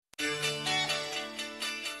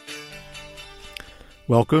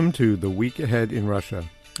Welcome to The Week Ahead in Russia,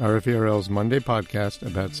 RFE/RL's Monday podcast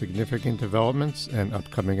about significant developments and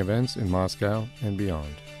upcoming events in Moscow and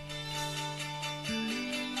beyond.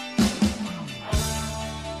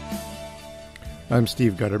 I'm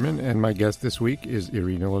Steve Gutterman, and my guest this week is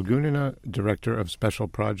Irina Lagunina, Director of Special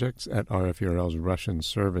Projects at RFE/RL's Russian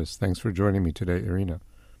Service. Thanks for joining me today, Irina.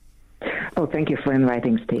 Oh, thank you for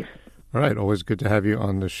inviting, Steve. All right, always good to have you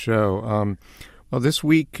on the show. Well, this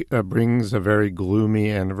week brings a very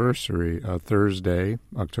gloomy anniversary. Thursday,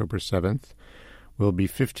 October 7th, will be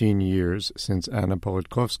 15 years since Anna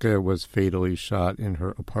Politkovskaya was fatally shot in her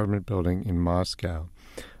apartment building in Moscow.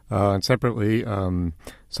 And separately,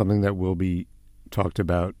 something that will be talked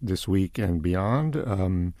about this week and beyond,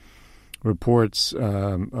 reports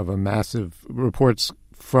from a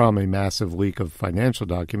massive leak of financial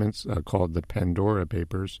documents called the Pandora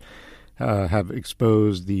Papers have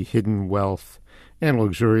exposed the hidden wealth and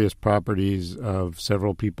luxurious properties of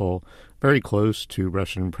several people very close to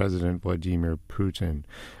Russian President Vladimir Putin.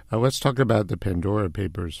 Let's talk about the Pandora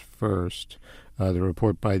Papers first, the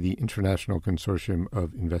report by the International Consortium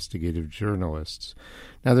of Investigative Journalists.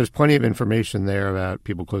 Now, there's plenty of information there about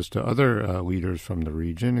people close to other leaders from the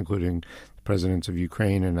region, including the presidents of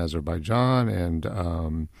Ukraine and Azerbaijan and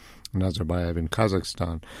Nazarbayev in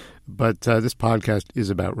Kazakhstan. But this podcast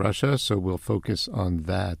is about Russia, so we'll focus on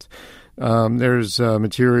that. There's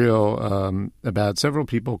material about several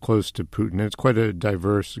people close to Putin. It's quite a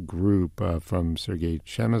diverse group, from Sergei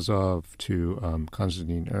Chemezov to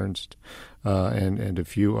Konstantin Ernst and a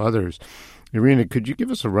few others. Irina, could you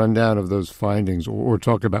give us a rundown of those findings or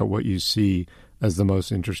talk about what you see as the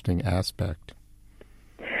most interesting aspect?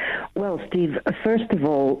 Well, Steve, first of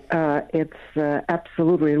all, it's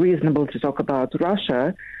absolutely reasonable to talk about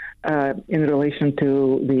Russia in relation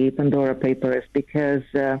to the Pandora Papers because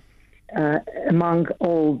among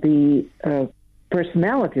all the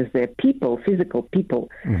personalities there, people, physical people,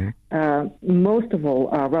 most of all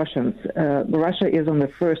are Russians. Russia is on the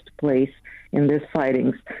first place in these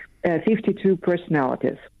findings. 52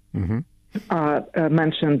 personalities are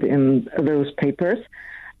mentioned in those papers.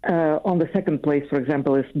 On the second place, for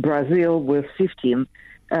example, is Brazil with 15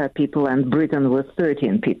 people and Britain with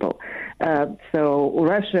 13 people. So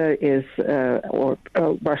Russia is, or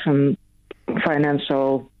Russian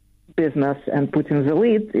financial business and Putin's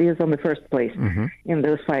elite is on the first place in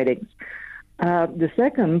those findings. The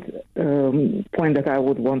second point that I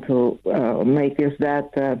would want to make is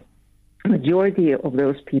that majority of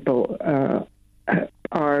those people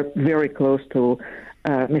are very close to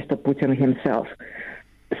Mr. Putin himself.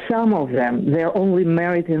 Some of them, their only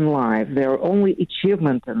merit in life, their only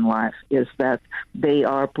achievement in life is that they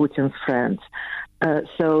are Putin's friends.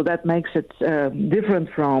 So that makes it different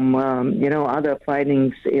from, other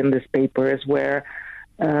findings in these papers where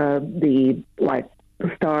the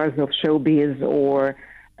stars of showbiz or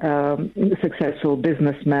successful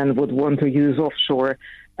businessmen would want to use offshore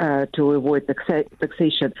to avoid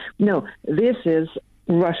taxation. No, this is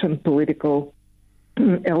Russian political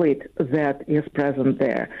elite that is present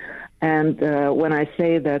there. And when I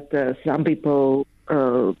say that some people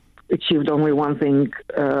achieved only one thing,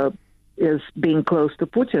 is being close to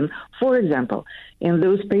Putin, for example, in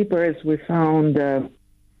those papers we found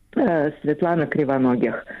Svetlana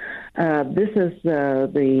Krivanogih. This is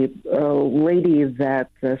the lady that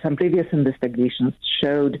some previous investigations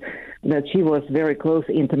showed that she was very close,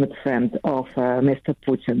 intimate friend of Mr.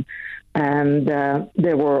 Putin. And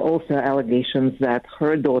there were also allegations that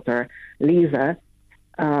her daughter, Lisa,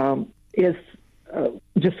 is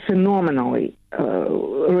just phenomenally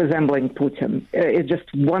resembling Putin. It's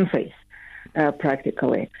just one face,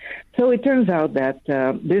 practically. So it turns out that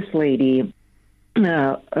this lady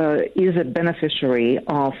is a beneficiary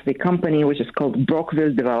of the company which is called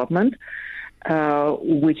Brockville Development,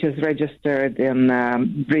 which is registered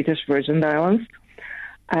in British Virgin Islands.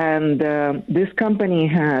 And this company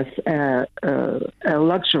has a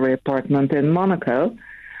luxury apartment in Monaco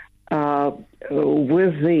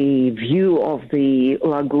with the view of the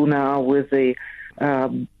Laguna, with the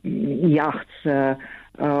yachts,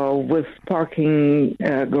 with parking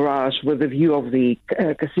garage, with the view of the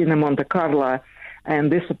Casino Monte Carlo. And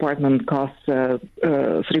this apartment costs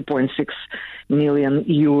 3.6 million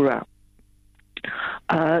euro.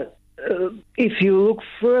 If you look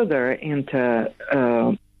further into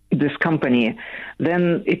this company,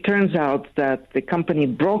 then it turns out that the company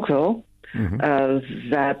Brockville,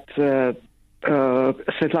 that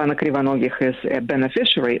Svetlana Krivanogih is a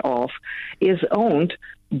beneficiary of, is owned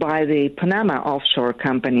by the Panama offshore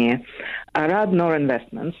company Arad Nor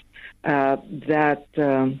Investments that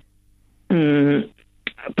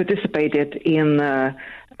participated in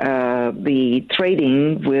the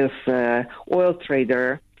trading with oil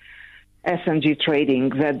trader S&G Trading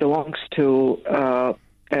that belongs to a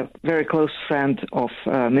very close friend of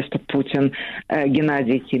Mr. Putin,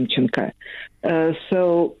 Gennady Timchenko.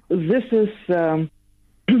 So this is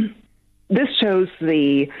this shows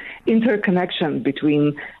the interconnection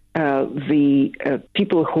between the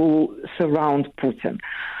people who surround Putin.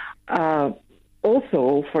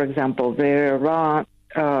 Also, for example, there are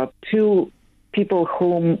two people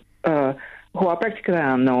who are practically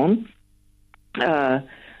unknown.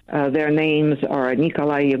 Their names are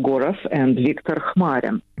Nikolai Yegorov and Viktor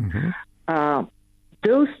Khmarin. Mm-hmm.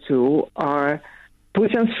 Those two are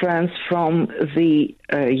Putin's friends from the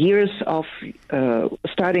years of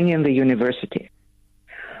studying in the university.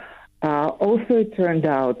 Also, it turned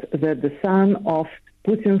out that the son of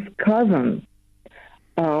Putin's cousin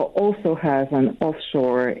also has an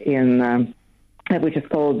offshore in which is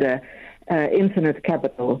called the Infinite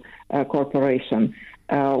Capital Corporation,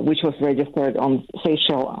 which was registered on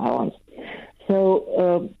Seychelles Islands.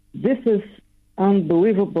 So this is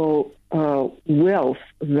unbelievable wealth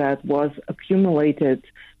that was accumulated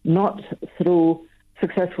not through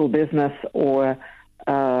successful business or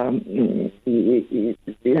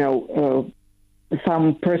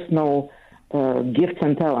some personal gifts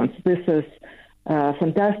and talents. This is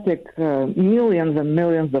fantastic millions and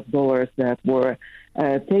millions of dollars that were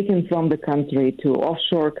taken from the country to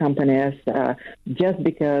offshore companies just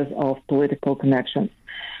because of political connections.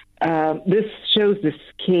 This shows the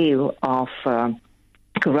scale of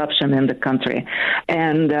corruption in the country.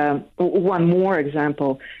 And one more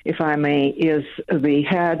example, if I may, is the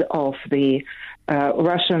head of the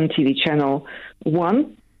Russian TV channel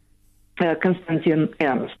One, Konstantin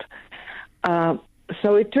Ernst.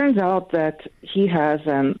 So it turns out that he has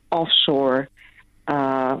an offshore,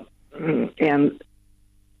 and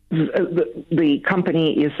the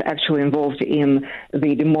company is actually involved in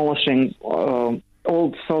the demolishing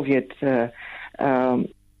old Soviet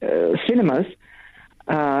cinemas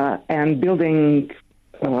and building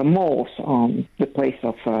malls on the place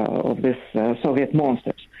of this Soviet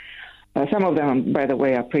monsters. Some of them, by the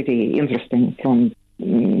way, are pretty interesting from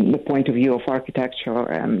the point of view of architecture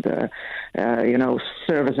and,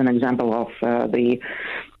 serve as an example of the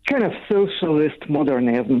kind of socialist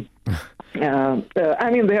modernism. I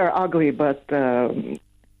mean, they are ugly, but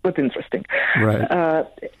interesting. Right.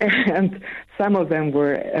 And some of them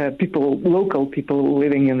were local people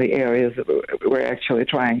living in the areas were actually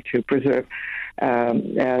trying to preserve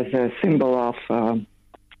as a symbol of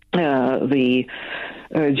the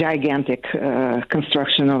gigantic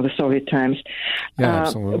construction of the Soviet times. Yeah,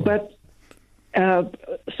 absolutely.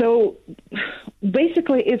 So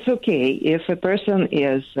basically, it's okay if a person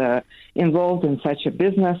is involved in such a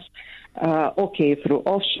business, okay, through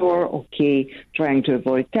offshore, okay, trying to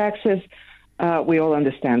avoid taxes. We all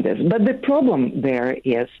understand this. But the problem there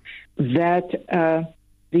is that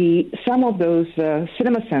some of those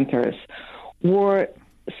cinema centers were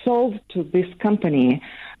sold to this company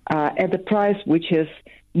at a price which is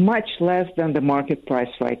much less than the market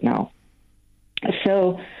price right now.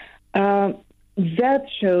 So that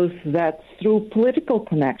shows that through political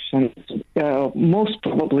connections, most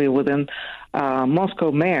probably within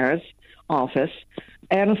Moscow mayor's office,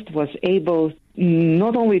 Ernst was able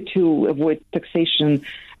not only to avoid taxation,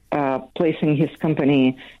 placing his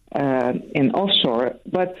company in offshore,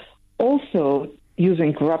 but also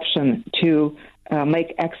using corruption to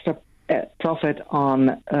make extra profit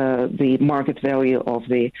on the market value of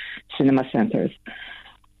the cinema centers.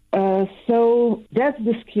 So that's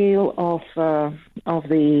the scale of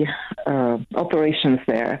the operations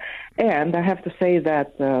there. And I have to say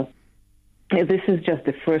that this is just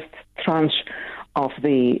the first tranche of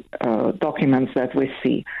the documents that we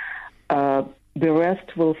see. The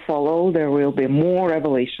rest will follow. There will be more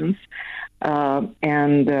revelations.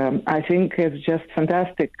 And I think it's just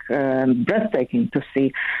fantastic and breathtaking to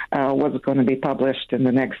see what's going to be published in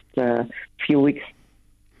the next few weeks.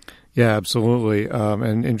 Yeah, absolutely.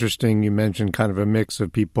 And interesting, you mentioned kind of a mix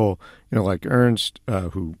of people, like Ernst,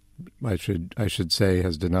 who I should say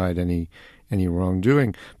has denied any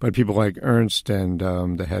wrongdoing, but people like Ernst and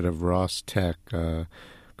the head of Rostec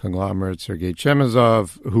conglomerate, Sergei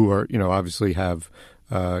Chemezov, who are, obviously have,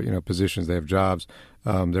 positions, they have jobs.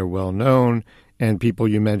 They're well known, and people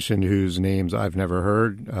you mentioned whose names I've never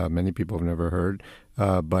heard, many people have never heard,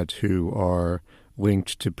 but who are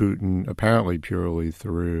linked to Putin apparently purely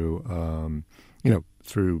through,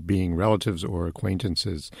 through being relatives or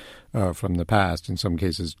acquaintances from the past. In some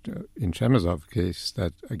cases, in Chemezov's case,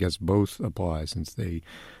 that I guess both apply since they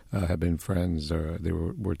have been friends or they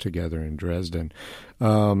were together in Dresden.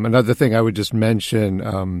 Another thing I would just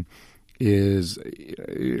mention is,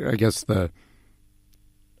 I guess the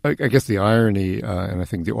irony, and I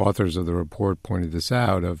think the authors of the report pointed this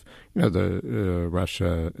out, of the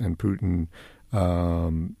Russia and Putin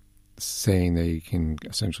saying they can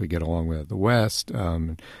essentially get along without the West,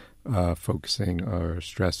 focusing or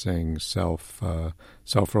stressing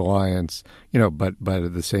self-reliance, but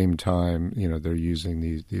at the same time, they're using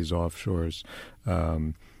these offshores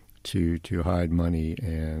to hide money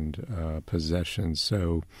and possessions.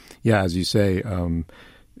 So, yeah, as you say,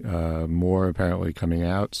 more apparently coming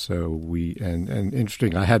out. So and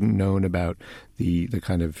interesting, I hadn't known about the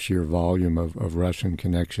kind of sheer volume of Russian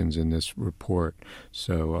connections in this report.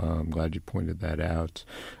 So I'm glad you pointed that out.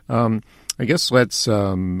 I guess let's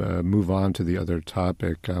move on to the other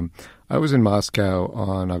topic. I was in Moscow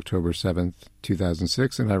on October 7th,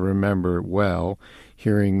 2006, and I remember well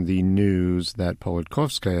hearing the news that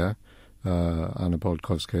Politkovskaya, Anna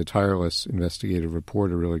Politkovskaya, tireless investigative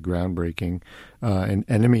reporter, really groundbreaking, an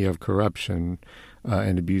enemy of corruption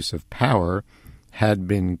and abuse of power, had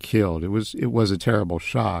been killed. It was a terrible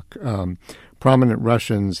shock. Prominent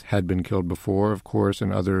Russians had been killed before, of course,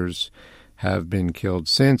 and others have been killed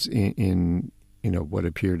since in what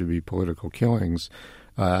appear to be political killings.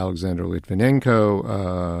 Alexander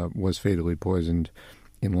Litvinenko was fatally poisoned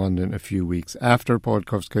in London a few weeks after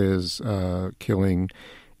Politkovskaya's killing.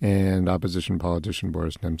 And opposition politician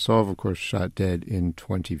Boris Nemtsov, of course, shot dead in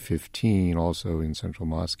 2015, also in central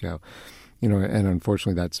Moscow. And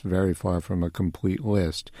unfortunately, that's very far from a complete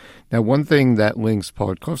list. Now, one thing that links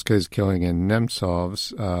Politkovskaya's killing and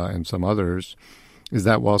Nemtsov's and some others is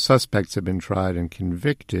that while suspects have been tried and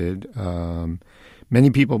convicted, many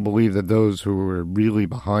people believe that those who were really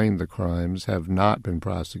behind the crimes have not been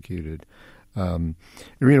prosecuted.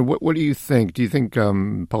 Irina, what do you think? Do you think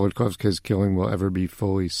Politkovskaya's killing will ever be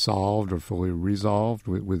fully solved or fully resolved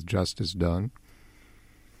with justice done?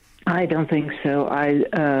 I don't think so. I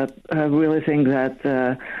really think that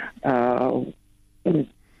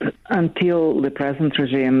until the present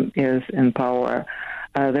regime is in power,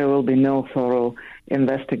 there will be no thorough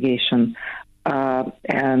investigation.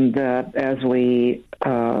 And as we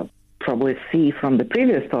probably see from the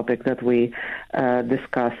previous topic that we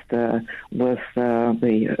discussed with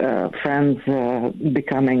the friends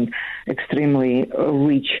becoming extremely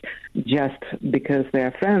rich just because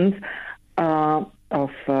they're friends of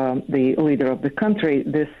the leader of the country,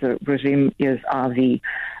 this regime is RV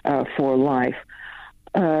for life.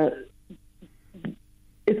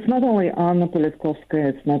 It's not only Anna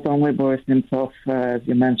Politkovskaya, it's not only Boris Nemtsov, as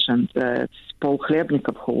you mentioned. It's Paul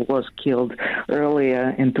Khlebnikov, who was killed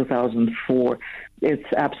earlier in 2004.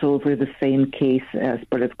 It's absolutely the same case as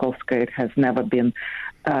Politkovskaya. It has never been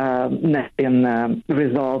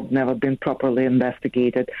resolved, never been properly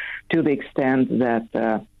investigated, to the extent that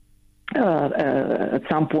at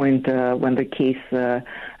some point when the case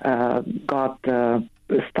got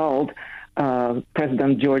stalled,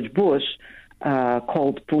 President George Bush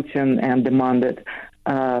called Putin and demanded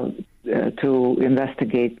to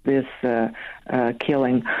investigate this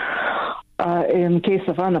killing. In case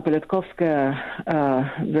of Anna Politkovskaya,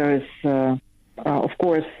 there is, of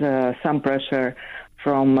course, some pressure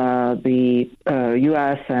from the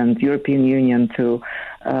U.S. and European Union to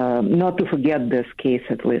not to forget this case,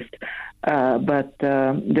 at least. But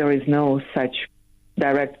there is no such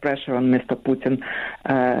direct pressure on Mr. Putin.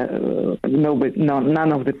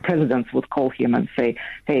 None of the presidents would call him and say,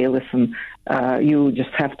 hey, listen, you just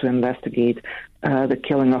have to investigate the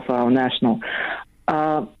killing of our national.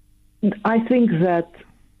 I think that,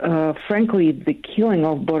 frankly, the killing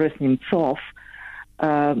of Boris Nemtsov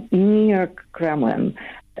near Kremlin,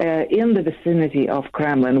 in the vicinity of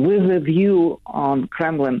Kremlin, with a view on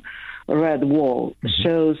Kremlin Red Wall,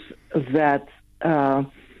 shows that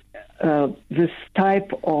this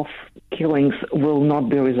type of killings will not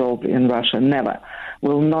be resolved in Russia, never,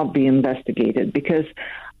 will not be investigated, because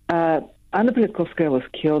Anna Politkovskaya was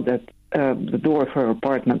killed at the door of her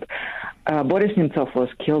apartment. Boris Nemtsov was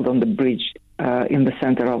killed on the bridge in the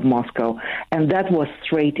center of Moscow, and that was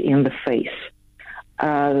straight in the face.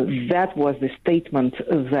 That was the statement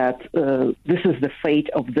that this is the fate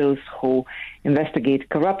of those who investigate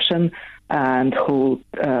corruption and who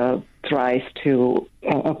tries to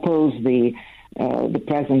oppose the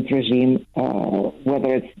present regime,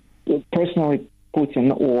 whether it's personally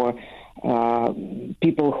Putin or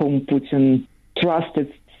people whom Putin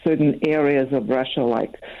trusted certain areas of Russia,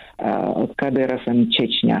 like Kadyrov and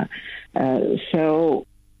Chechnya. So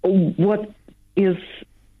what is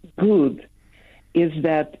good is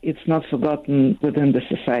that it's not forgotten within the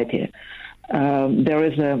society. There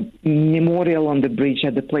is a memorial on the bridge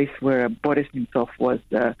at the place where Boris Nemtsov was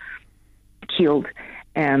killed.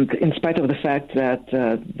 And in spite of the fact that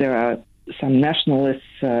there are some nationalist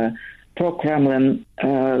pro-Kremlin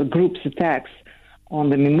groups attacks on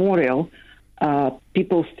the memorial,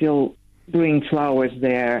 people still bring flowers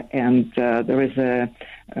there, and there is a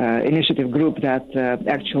initiative group that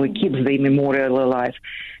actually keeps the memorial alive.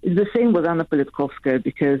 It's the same with Anna Politkovskaya,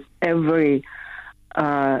 because every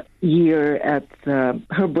year at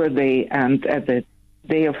her birthday and at the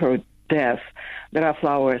day of her death, there are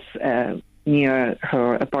flowers near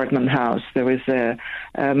her apartment house. There is a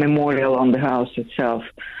memorial on the house itself.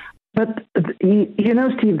 But, you know,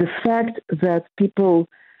 Steve, the fact that people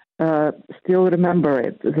still remember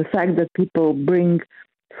it, the fact that people bring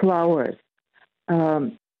flowers,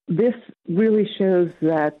 this really shows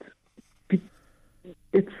that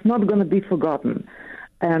it's not going to be forgotten.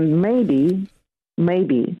 And maybe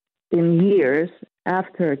in years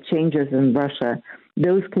after changes in Russia,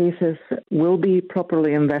 those cases will be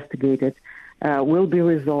properly investigated, will be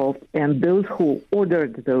resolved, and those who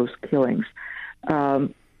ordered those killings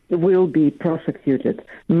will be prosecuted,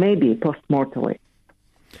 maybe post-mortally.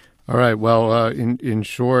 All right. Well, in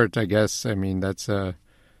short, I guess, I mean, that's not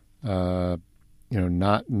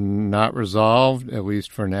resolved, at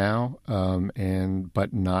least for now,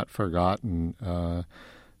 but not forgotten.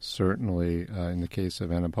 Certainly, in the case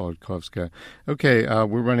of Anna Politkovskaya. Okay,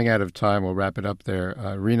 we're running out of time. We'll wrap it up there.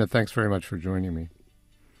 Irina, thanks very much for joining me.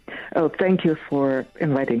 Oh, thank you for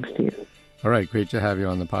inviting, Steve. All right, great to have you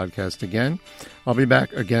on the podcast again. I'll be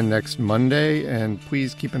back again next Monday, and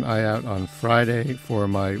please keep an eye out on Friday for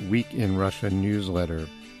my Week in Russia newsletter.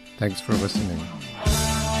 Thanks for listening.